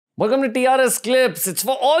Welcome to TRS Clips. It's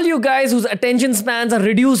for all you guys whose attention spans are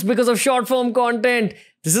reduced because of short form content.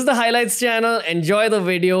 This is the highlights channel. Enjoy the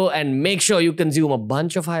video and make sure you consume a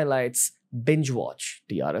bunch of highlights. Binge watch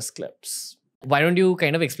TRS Clips. Why don't you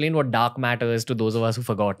kind of explain what dark matter is to those of us who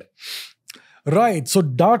forgot? Right. So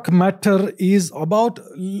dark matter is about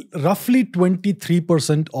roughly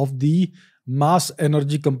 23% of the mass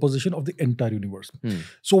energy composition of the entire universe.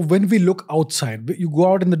 So when we look outside, you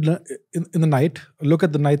go out in the night, look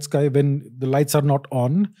at the night sky when the lights are not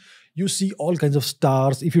on, you see all kinds of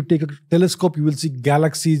stars. If you take a telescope, you will see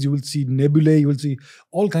galaxies, you will see nebulae, you will see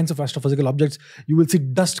all kinds of astrophysical objects, you will see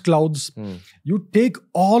dust clouds. You take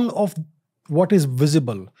all of what is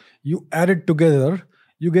visible, you add it together,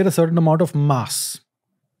 you get a certain amount of mass.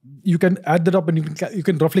 You can add that up and you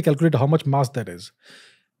can roughly calculate how much mass that is.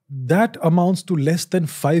 That amounts to less than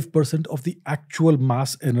 5% of the actual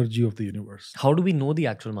mass energy of the universe. How do we know the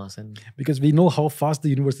actual mass energy? Because we know how fast the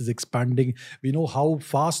universe is expanding. We know how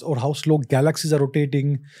fast or how slow galaxies are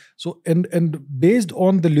rotating. So, and based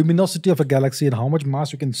on the luminosity of a galaxy and how much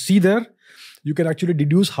mass you can see there, you can actually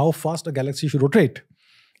deduce how fast a galaxy should rotate.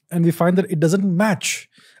 And we find that it doesn't match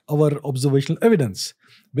our observational evidence,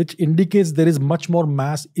 which indicates there is much more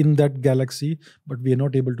mass in that galaxy, but we are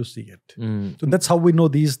not able to see it. So that's how we know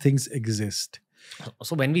these things exist.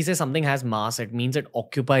 So when we say something has mass, it means it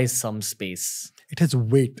occupies some space. It has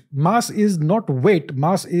weight. Mass is not weight.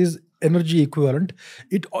 Mass is energy equivalent.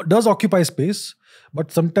 It does occupy space,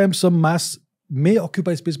 but sometimes some mass may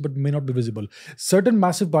occupy space but may not be visible. Certain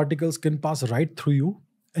massive particles can pass right through you,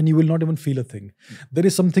 and you will not even feel a thing. There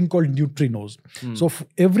is something called neutrinos. So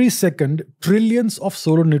every second, trillions of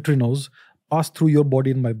solar neutrinos pass through your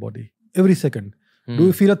body and my body. Every second. Do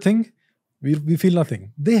you feel a thing? We feel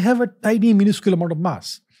nothing. They have a tiny, minuscule amount of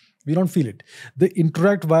mass. We don't feel it. They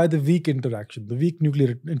interact via the weak interaction, the weak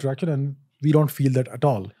nuclear interaction, and we don't feel that at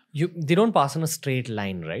all. They don't pass in a straight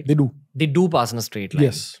line, right? They do. They do pass in a straight line.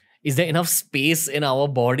 Yes. Is there enough space in our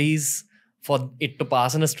bodies for it to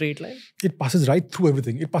pass in a straight line? It passes right through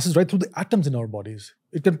everything. It passes right through the atoms in our bodies.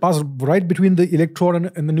 It can pass right between the electron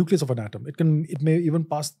and the nucleus of an atom. It may even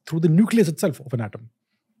pass through the nucleus itself of an atom.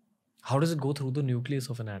 How does it go through the nucleus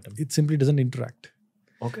of an atom? It simply doesn't interact.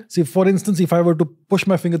 Okay. See, for instance, if I were to push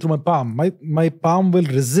my finger through my palm, my palm will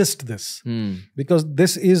resist this because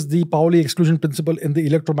this is the Pauli exclusion principle in the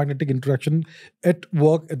electromagnetic interaction at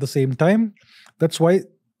work at the same time. That's why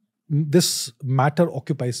this matter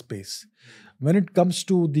occupies space. When it comes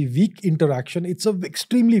to the weak interaction, it's an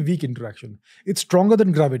extremely weak interaction. It's stronger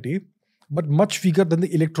than gravity, but much weaker than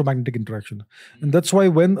the electromagnetic interaction. And that's why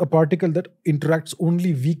when a particle that interacts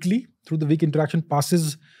only weakly through the weak interaction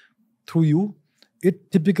passes through you,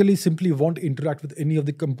 it typically simply won't interact with any of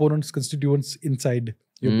the components, constituents inside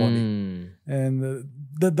your body. And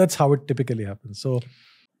that's how it typically happens. So,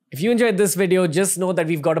 if you enjoyed this video, just know that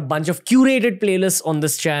we've got a bunch of curated playlists on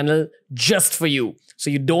this channel just for you. So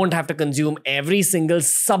you don't have to consume every single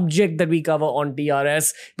subject that we cover on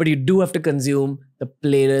TRS, but you do have to consume the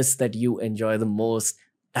playlists that you enjoy the most.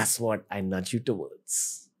 That's what I nudge you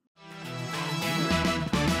towards.